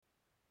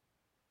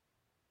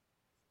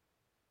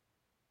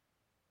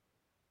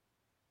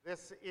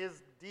This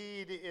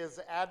is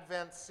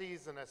Advent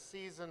season, a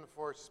season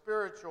for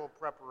spiritual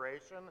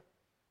preparation,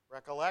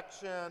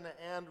 recollection,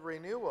 and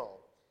renewal.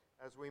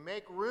 As we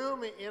make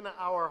room in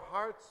our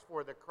hearts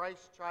for the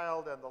Christ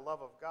child and the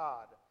love of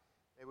God,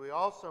 may we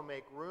also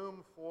make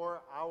room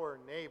for our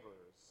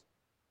neighbors,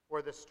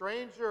 for the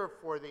stranger,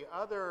 for the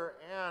other,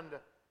 and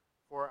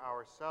for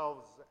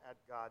ourselves at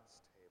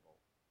God's table.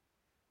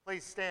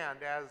 Please stand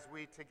as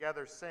we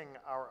together sing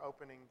our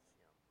opening hymn.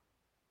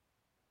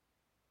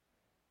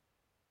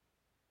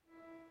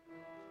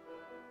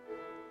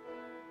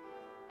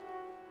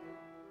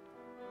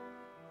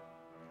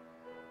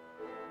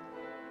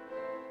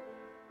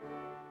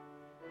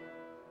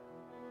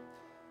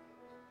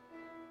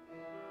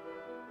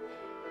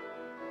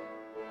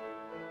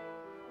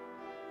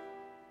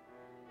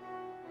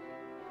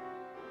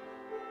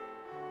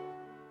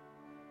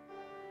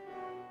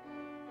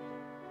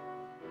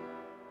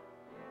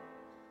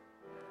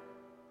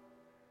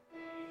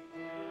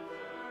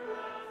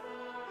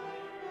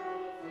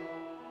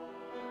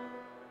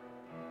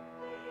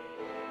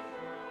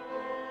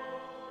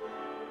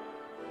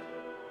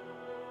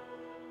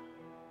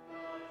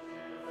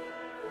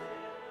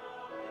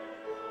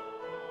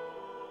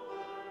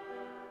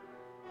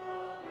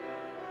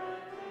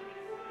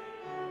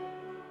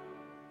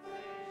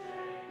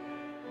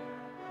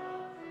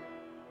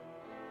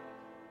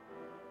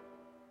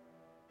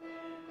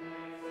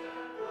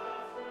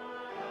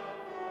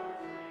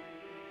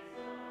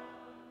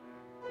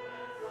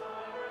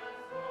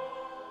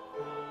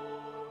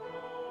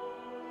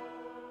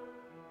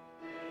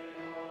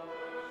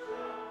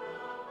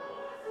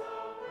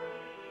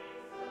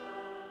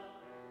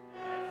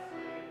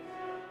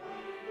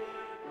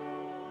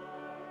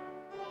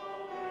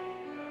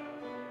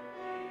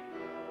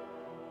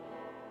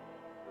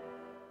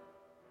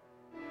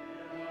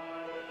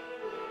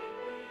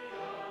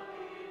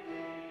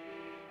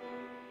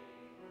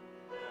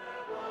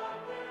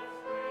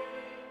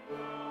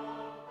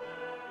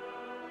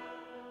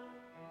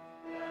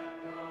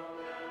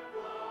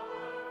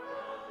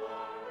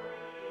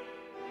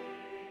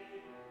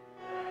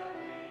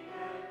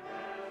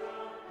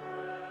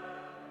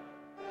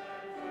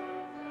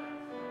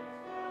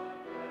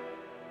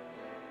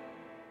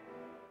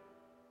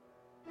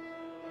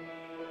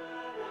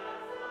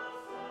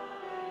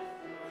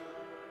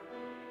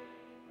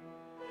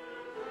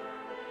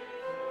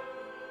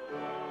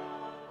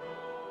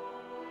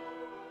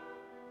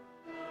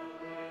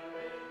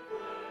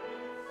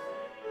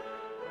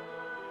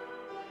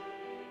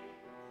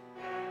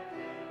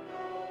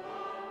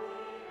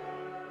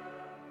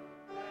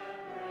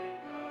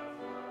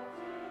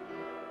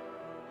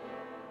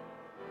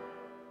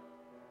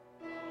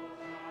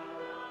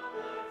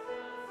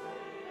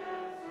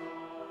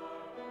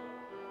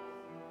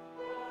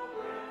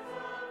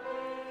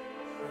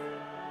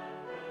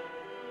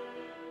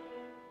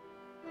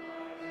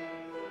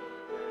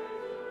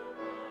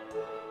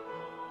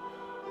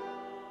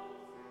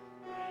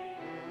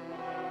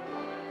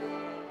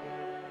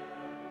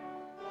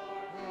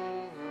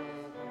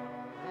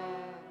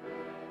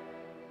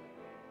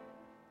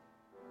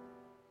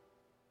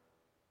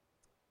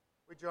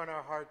 We join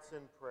our hearts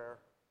in prayer.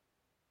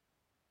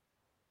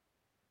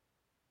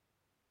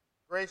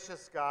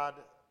 Gracious God,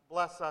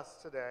 bless us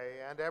today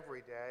and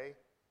every day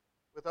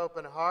with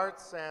open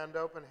hearts and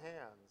open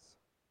hands.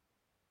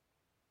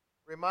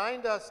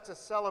 Remind us to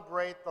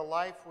celebrate the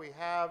life we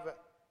have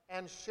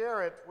and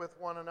share it with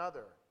one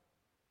another.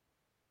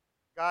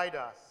 Guide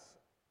us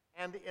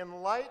and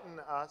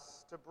enlighten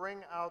us to bring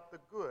out the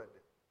good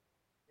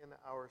in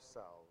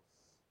ourselves.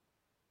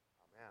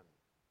 Amen.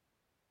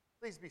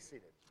 Please be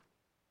seated.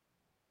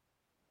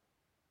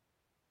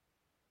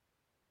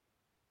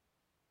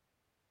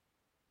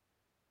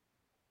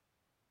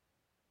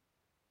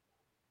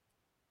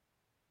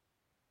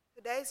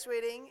 Today's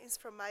reading is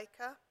from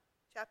Micah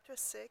chapter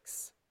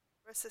 6,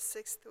 verses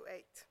 6 to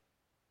 8.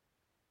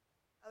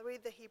 I'll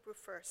read the Hebrew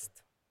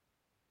first.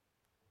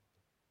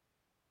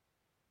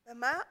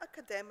 במה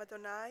אקדם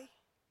אדוני,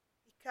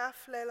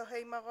 ייקף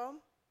לאלוהי מרום?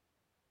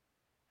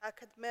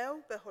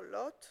 האקדמהו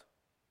בהולות,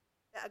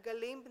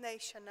 בעגלים בני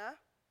שנה?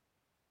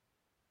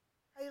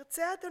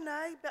 הירצה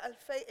אדוני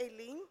באלפי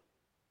אלים,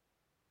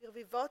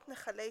 ברביבות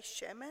נחלי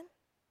שמן?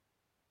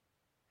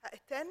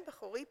 האתן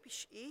בכורי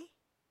פשעי,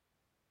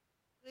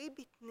 פרי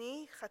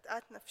בטני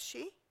חטאת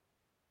נפשי?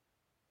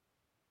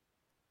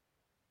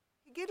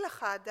 הגיד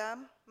לך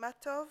אדם, מה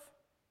טוב?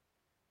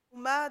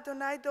 ומה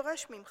אדוני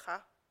דורש ממך?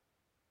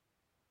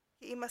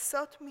 כי אם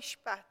עשות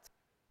משפט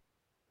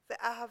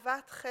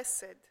ואהבת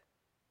חסד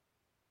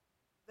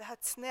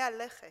והצנע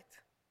לכת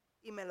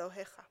עם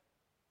אלוהיך.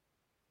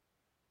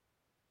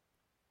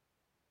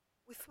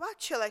 With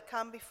what shall I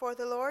come before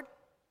the Lord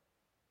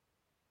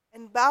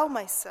and bow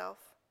myself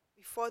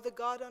before the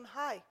God on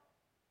high?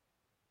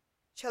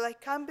 Shall I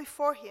come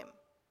before him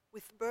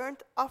with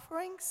burnt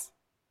offerings,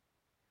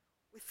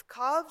 with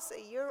calves a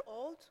year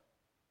old?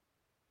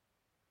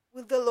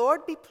 Will the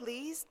Lord be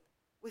pleased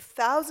with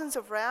thousands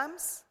of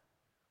rams,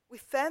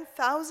 with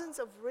 10,000s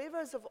of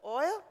rivers of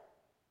oil?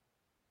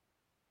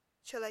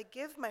 Shall I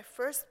give my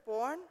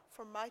firstborn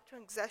for my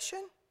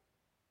transgression,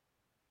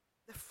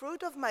 the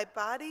fruit of my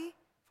body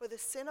for the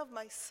sin of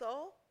my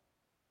soul?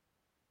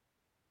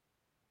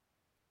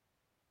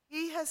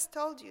 He has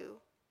told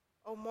you,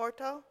 O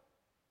mortal,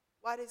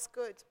 what is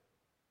good.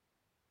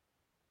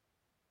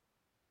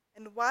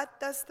 And what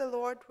does the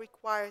Lord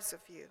requires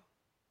of you?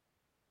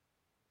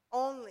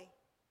 Only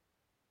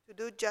to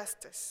do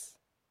justice,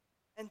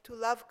 and to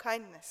love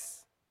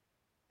kindness,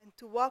 and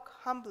to walk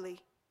humbly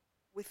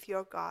with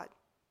your God.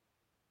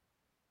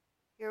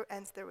 Here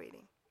ends the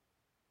reading.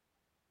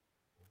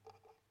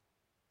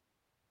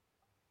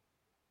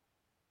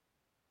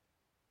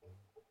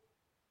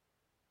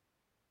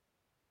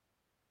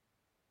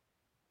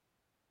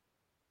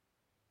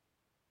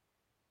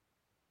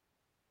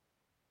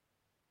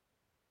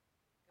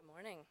 Good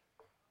morning.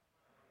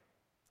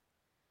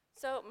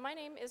 So my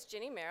name is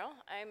Ginny Merrill.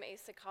 I'm a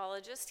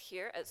psychologist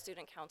here at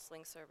Student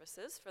Counseling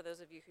Services, for those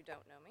of you who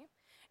don't know me.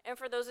 And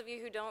for those of you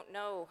who don't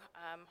know,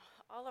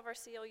 all of our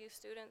CLU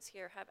students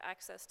here have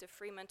access to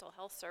free mental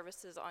health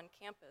services on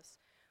campus,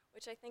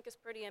 which I think is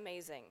pretty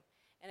amazing.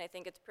 And I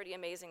think it's pretty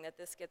amazing that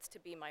this gets to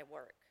be my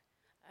work.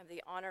 I have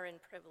the honor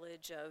and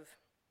privilege of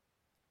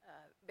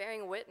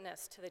bearing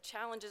witness to the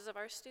challenges of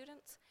our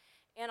students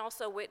and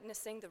also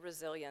witnessing the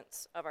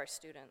resilience of our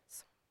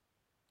students.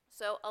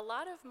 So a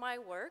lot of my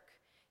work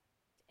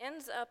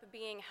ends up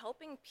being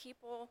helping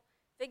people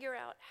figure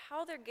out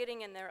how they're getting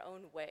in their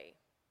own way.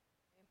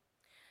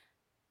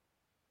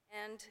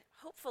 And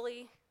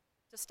hopefully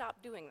to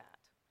stop doing that,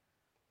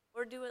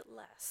 or do it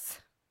less,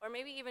 or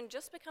maybe even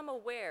just become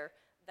aware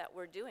that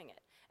we're doing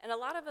it. And a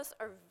lot of us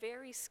are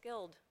very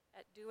skilled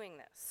at doing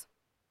this.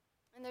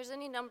 And there's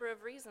any number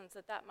of reasons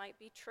that that might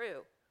be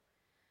true.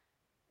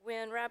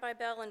 When Rabbi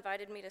Bell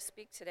invited me to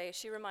speak today,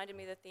 she reminded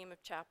me the theme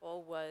of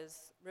chapel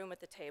was room at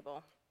the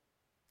table.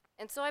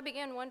 And so I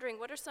began wondering,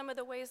 what are some of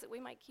the ways that we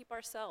might keep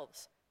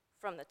ourselves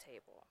from the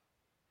table?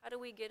 How do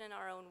we get in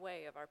our own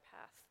way of our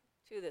path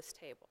to this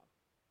table?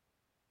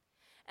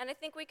 And I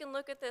think we can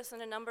look at this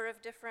in a number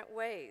of different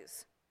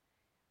ways.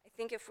 I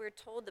think if we're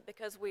told that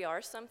because we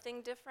are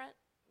something different,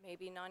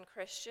 maybe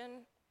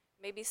non-Christian,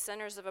 maybe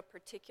sinners of a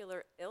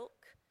particular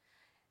ilk,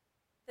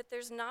 that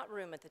there's not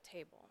room at the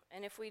table.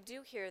 And if we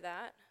do hear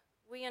that,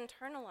 we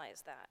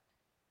internalize that.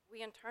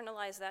 We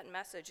internalize that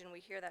message, and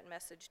we hear that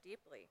message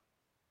deeply.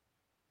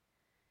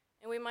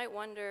 And we might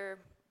wonder,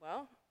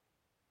 well,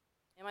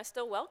 am I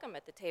still welcome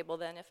at the table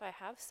then if I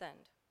have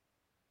sinned?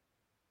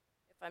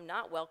 If I'm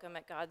not welcome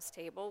at God's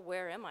table,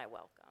 where am I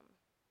welcome?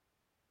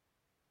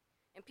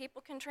 And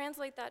people can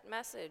translate that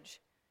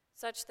message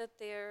such that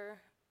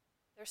their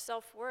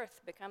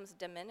self-worth becomes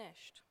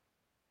diminished,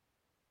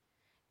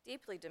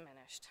 deeply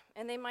diminished.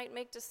 And they might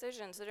make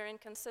decisions that are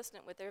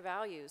inconsistent with their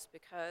values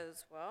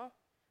because, well,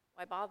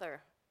 why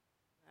bother?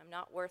 I'm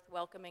not worth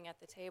welcoming at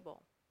the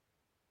table.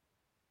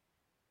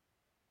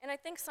 And I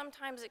think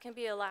sometimes it can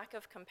be a lack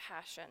of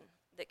compassion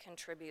that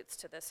contributes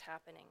to this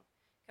happening.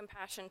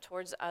 Compassion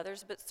towards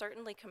others, but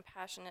certainly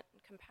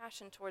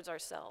compassion towards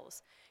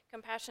ourselves.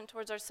 Compassion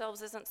towards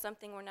ourselves isn't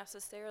something we're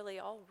necessarily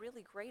all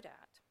really great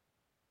at.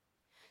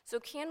 So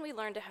can we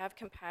learn to have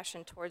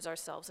compassion towards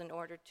ourselves in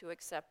order to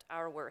accept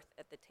our worth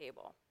at the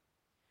table?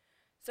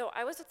 So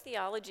I was a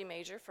theology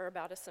major for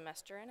about a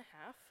semester and a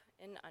half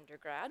in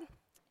undergrad.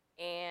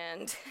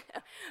 And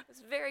I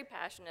was very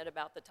passionate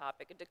about the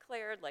topic. I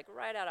declared, like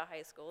right out of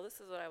high school, this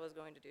is what I was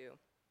going to do.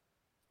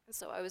 And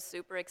so I was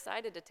super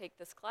excited to take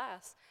this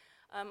class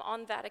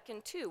on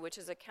Vatican II, which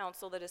is a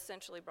council that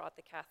essentially brought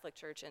the Catholic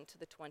Church into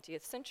the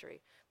 20th century.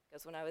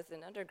 Because when I was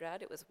in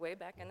undergrad, it was way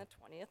back in the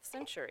 20th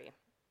century.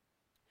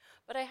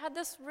 But I had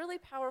this really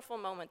powerful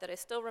moment that I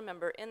still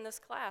remember in this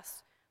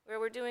class where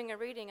we're doing a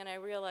reading and I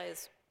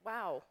realized,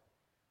 wow,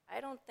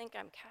 I don't think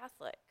I'm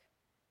Catholic,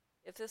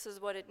 if this is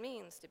what it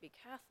means to be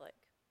Catholic.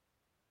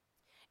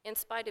 In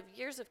spite of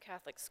years of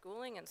Catholic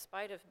schooling, in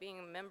spite of being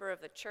a member of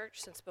the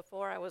church since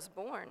before I was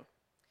born.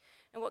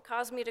 And what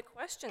caused me to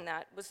question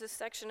that was this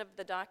section of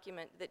the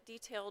document that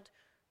detailed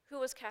who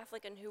was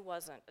Catholic and who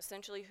wasn't,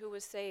 essentially who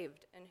was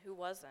saved and who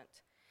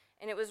wasn't.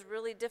 And it was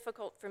really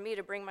difficult for me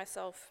to bring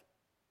myself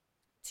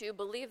to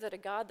believe that a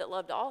God that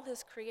loved all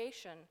his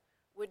creation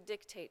would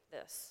dictate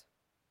this,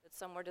 that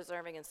some were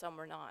deserving and some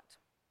were not.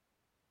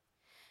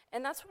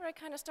 And that's where I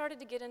kind of started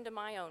to get into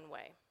my own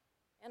way.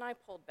 And I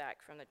pulled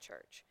back from the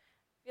church,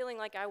 feeling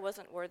like I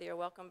wasn't worthy or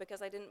welcome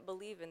because I didn't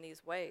believe in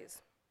these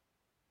ways.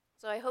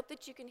 So I hope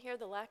that you can hear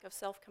the lack of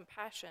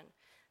self-compassion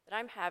that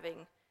I'm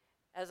having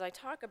as I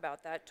talk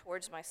about that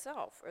towards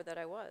myself, or that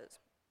I was.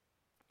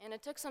 And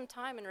it took some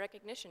time and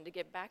recognition to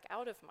get back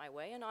out of my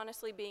way, and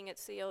honestly being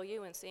at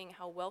CLU and seeing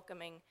how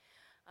welcoming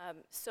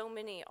so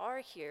many are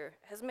here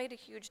has made a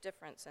huge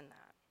difference in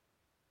that.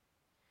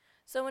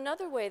 So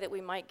another way that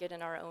we might get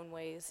in our own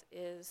ways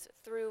is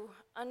through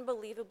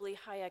unbelievably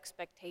high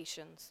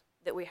expectations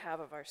that we have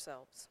of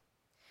ourselves.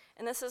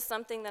 And this is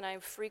something that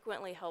I've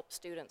frequently helped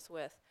students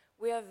with.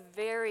 We have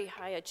very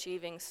high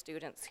achieving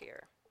students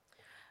here.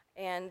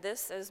 And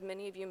this, as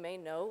many of you may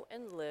know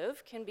and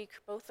live, can be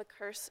both a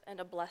curse and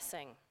a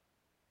blessing.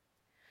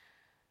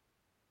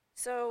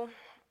 So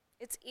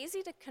it's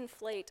easy to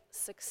conflate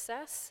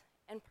success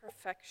and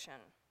perfection.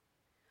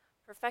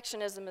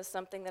 Perfectionism is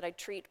something that I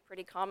treat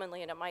pretty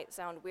commonly, and it might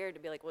sound weird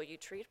to be like, well, you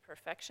treat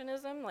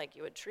perfectionism like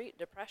you would treat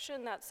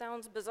depression? That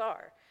sounds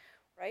bizarre,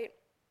 right?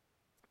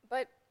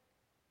 But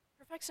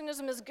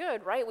perfectionism is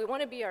good, right? We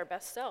want to be our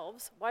best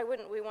selves. Why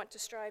wouldn't we want to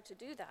strive to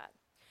do that?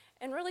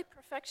 And really,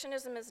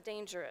 perfectionism is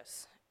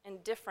dangerous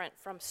and different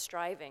from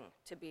striving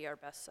to be our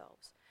best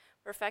selves.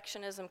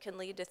 Perfectionism can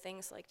lead to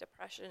things like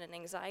depression and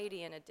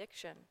anxiety and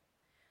addiction.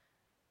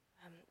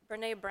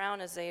 Brene Brown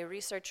is a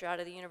researcher out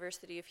of the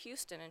University of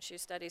Houston, and she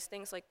studies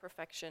things like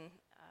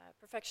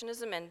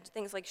perfectionism and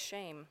things like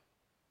shame.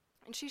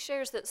 And she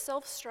shares that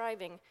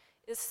self-striving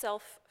is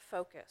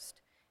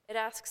self-focused. It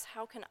asks,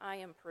 how can I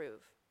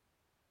improve?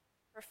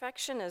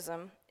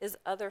 Perfectionism is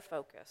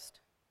other-focused.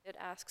 It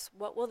asks,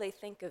 what will they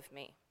think of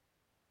me?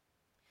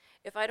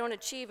 If I don't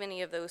achieve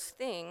any of those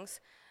things,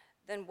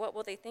 then what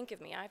will they think of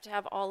me? I have to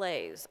have all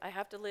A's. I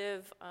have to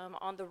live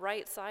on the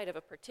right side of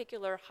a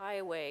particular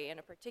highway in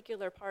a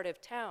particular part of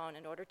town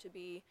in order to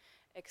be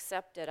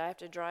accepted. I have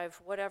to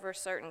drive whatever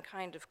certain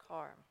kind of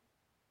car.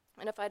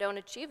 And if I don't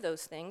achieve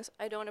those things,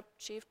 I don't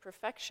achieve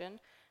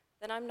perfection,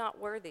 then I'm not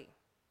worthy.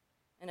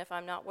 And if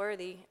I'm not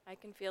worthy, I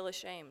can feel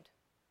ashamed.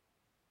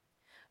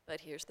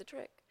 But here's the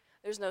trick.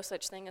 There's no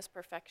such thing as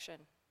perfection,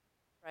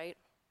 right?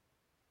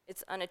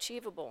 It's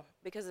unachievable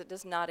because it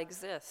does not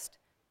exist.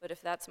 But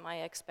if that's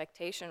my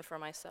expectation for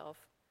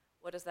myself,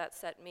 what does that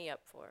set me up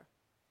for?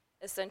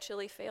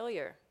 Essentially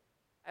failure.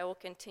 I will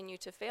continue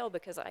to fail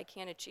because I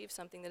can't achieve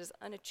something that is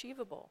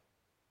unachievable.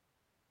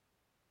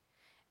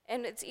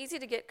 And it's easy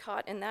to get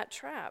caught in that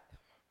trap.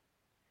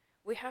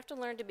 We have to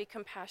learn to be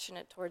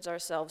compassionate towards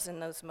ourselves in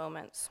those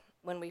moments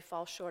when we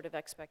fall short of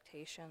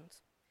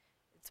expectations.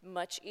 It's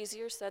much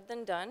easier said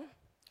than done.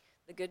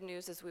 The good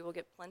news is we will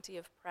get plenty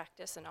of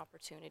practice and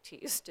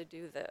opportunities to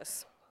do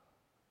this.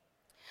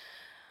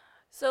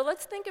 So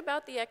let's think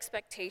about the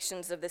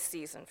expectations of the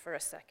season for a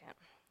second.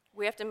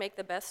 We have to make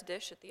the best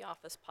dish at the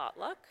office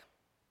potluck.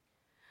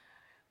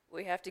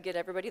 We have to get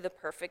everybody the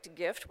perfect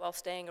gift while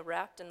staying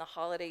wrapped in the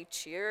holiday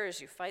cheer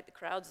as you fight the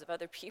crowds of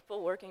other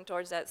people working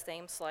towards that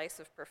same slice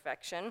of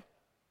perfection.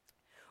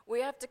 We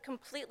have to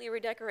completely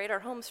redecorate our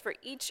homes for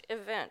each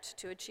event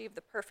to achieve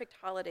the perfect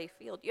holiday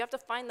field. You have to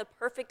find the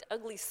perfect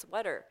ugly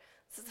sweater.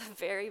 This is a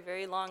very,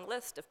 very long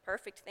list of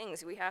perfect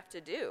things we have to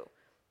do.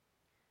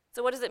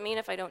 So what does it mean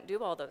if I don't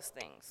do all those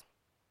things?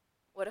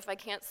 What if I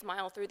can't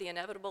smile through the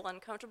inevitable,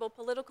 uncomfortable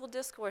political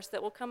discourse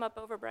that will come up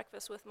over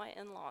breakfast with my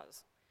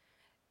in-laws?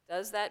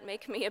 Does that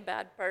make me a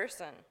bad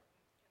person?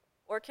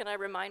 Or can I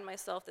remind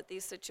myself that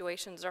these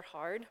situations are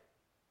hard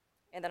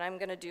and that I'm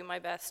going to do my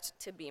best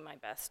to be my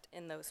best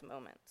in those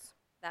moments?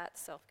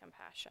 That's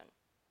self-compassion.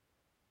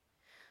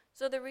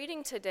 So the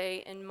reading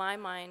today, in my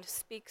mind,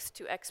 speaks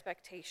to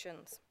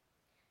expectations.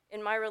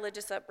 In my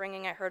religious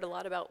upbringing, I heard a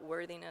lot about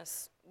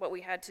worthiness, what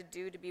we had to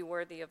do to be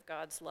worthy of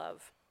God's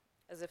love,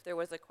 as if there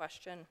was a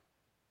question.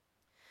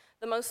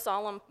 The most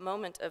solemn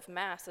moment of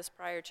Mass is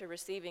prior to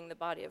receiving the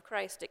body of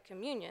Christ at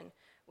communion,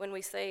 when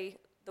we say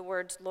the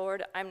words,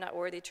 Lord, I'm not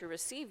worthy to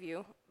receive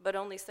you, but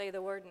only say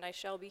the word and I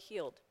shall be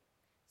healed.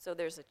 So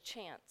there's a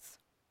chance,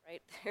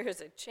 right?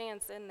 There's a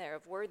chance in there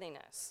of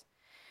worthiness.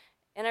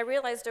 And I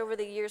realized over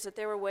the years that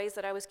there were ways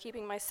that I was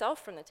keeping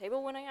myself from the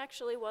table when I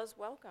actually was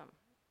welcome.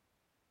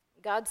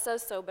 God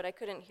says so, but I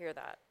couldn't hear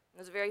that. I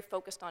was very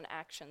focused on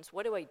actions.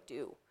 What do I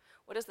do?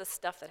 What is the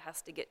stuff that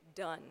has to get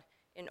done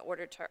in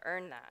order to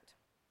earn that?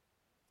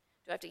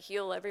 Do I have to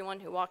heal everyone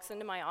who walks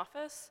into my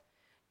office?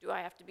 Do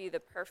I have to be the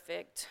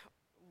perfect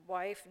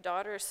wife,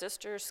 daughter,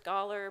 sister,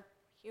 scholar,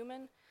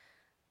 human?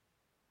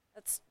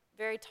 That's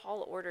very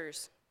tall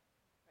orders,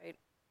 right?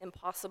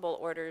 Impossible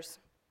orders,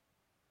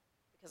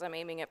 because I'm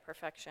aiming at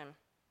perfection.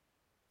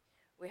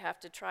 We have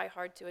to try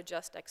hard to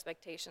adjust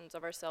expectations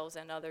of ourselves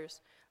and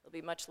others. There'll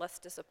be much less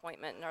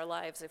disappointment in our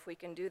lives if we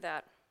can do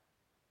that.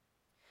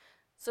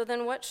 So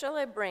then what shall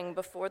I bring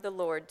before the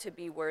Lord to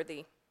be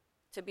worthy,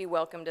 to be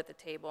welcomed at the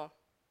table?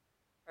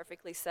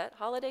 Perfectly set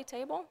holiday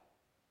table?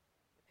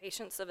 The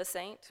patience of a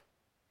saint?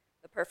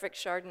 The perfect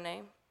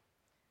Chardonnay?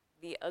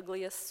 The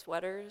ugliest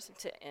sweaters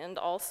to end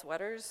all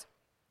sweaters?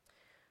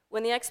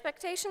 When the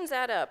expectations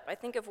add up, I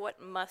think of what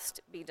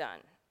must be done.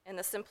 And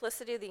the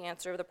simplicity of the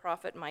answer of the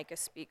prophet Micah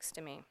speaks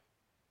to me.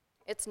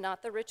 It's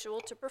not the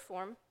ritual to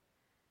perform.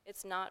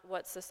 It's not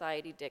what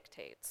society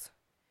dictates.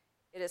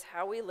 It is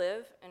how we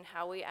live and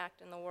how we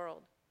act in the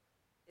world.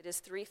 It is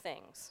three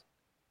things: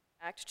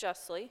 act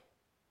justly,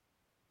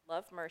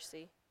 love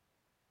mercy,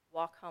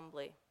 walk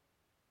humbly.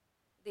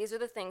 These are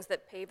the things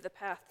that pave the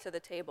path to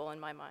the table in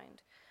my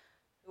mind.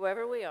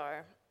 Whoever we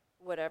are,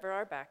 whatever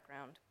our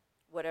background,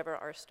 whatever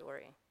our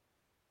story.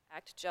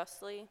 Act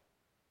justly,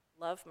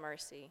 love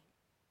mercy,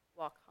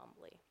 walk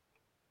humbly.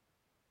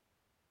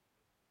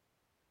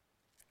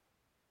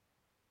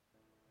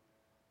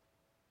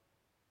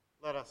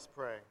 Let us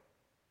pray.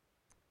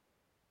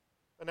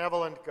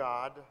 Benevolent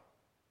God,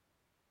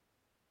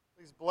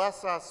 please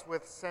bless us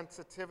with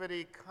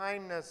sensitivity,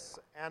 kindness,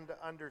 and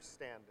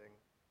understanding.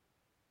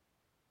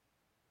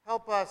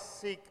 Help us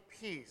seek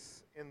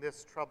peace in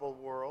this troubled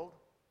world.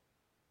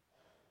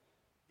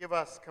 Give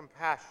us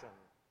compassion,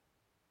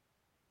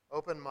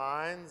 open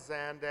minds,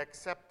 and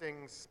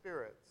accepting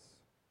spirits.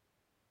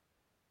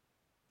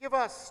 Give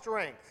us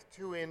strength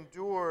to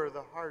endure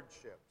the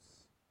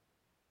hardships.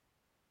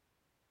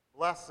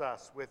 Bless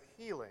us with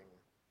healing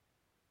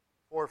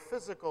for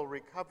physical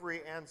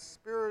recovery and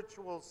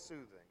spiritual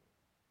soothing.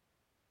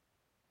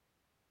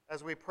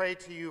 As we pray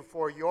to you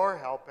for your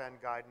help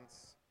and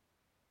guidance,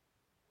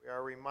 we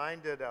are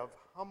reminded of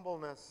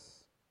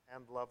humbleness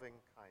and loving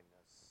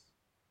kindness.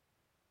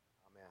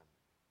 Amen.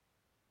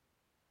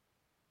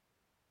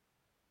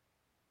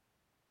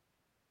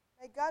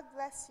 May God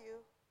bless you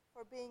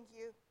for being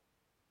you,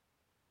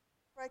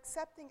 for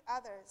accepting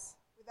others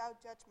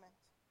without judgment.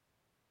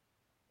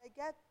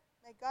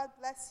 May God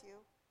bless you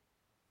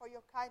for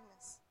your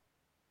kindness,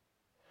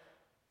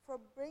 for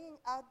bringing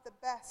out the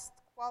best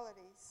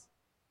qualities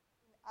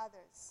in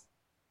others,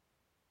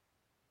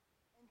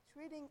 and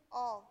treating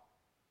all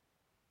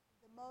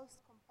in the most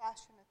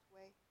compassionate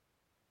way.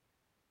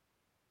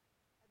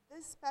 At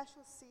this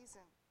special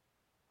season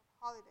of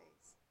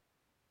holidays,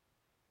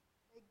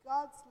 may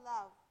God's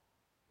love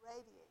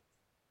radiate